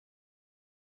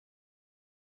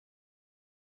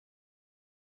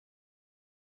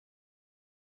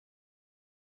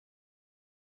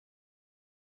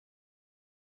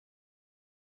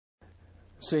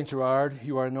St. Gerard,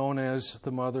 you are known as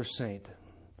the Mother Saint.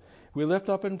 We lift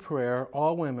up in prayer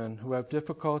all women who have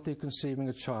difficulty conceiving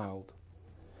a child,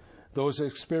 those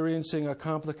experiencing a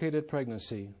complicated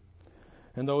pregnancy,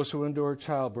 and those who endure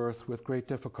childbirth with great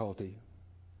difficulty.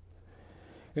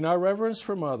 In our reverence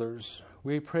for mothers,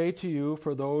 we pray to you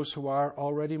for those who are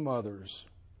already mothers,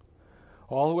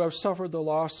 all who have suffered the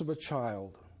loss of a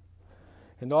child,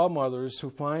 and all mothers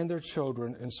who find their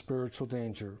children in spiritual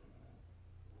danger.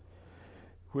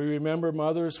 We remember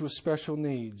mothers with special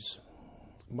needs,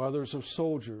 mothers of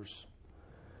soldiers,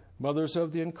 mothers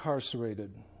of the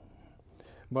incarcerated,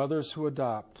 mothers who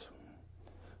adopt,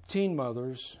 teen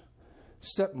mothers,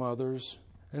 stepmothers,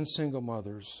 and single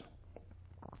mothers.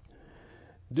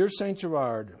 Dear St.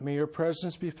 Gerard, may your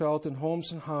presence be felt in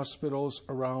homes and hospitals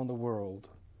around the world.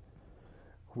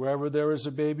 Wherever there is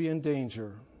a baby in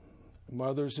danger,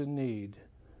 mothers in need,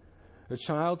 a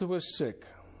child who is sick,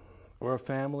 or a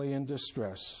family in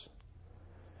distress,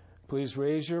 please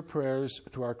raise your prayers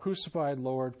to our crucified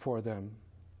Lord for them.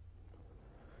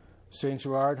 St.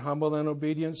 Gerard, humble and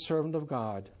obedient servant of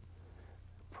God,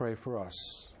 pray for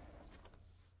us.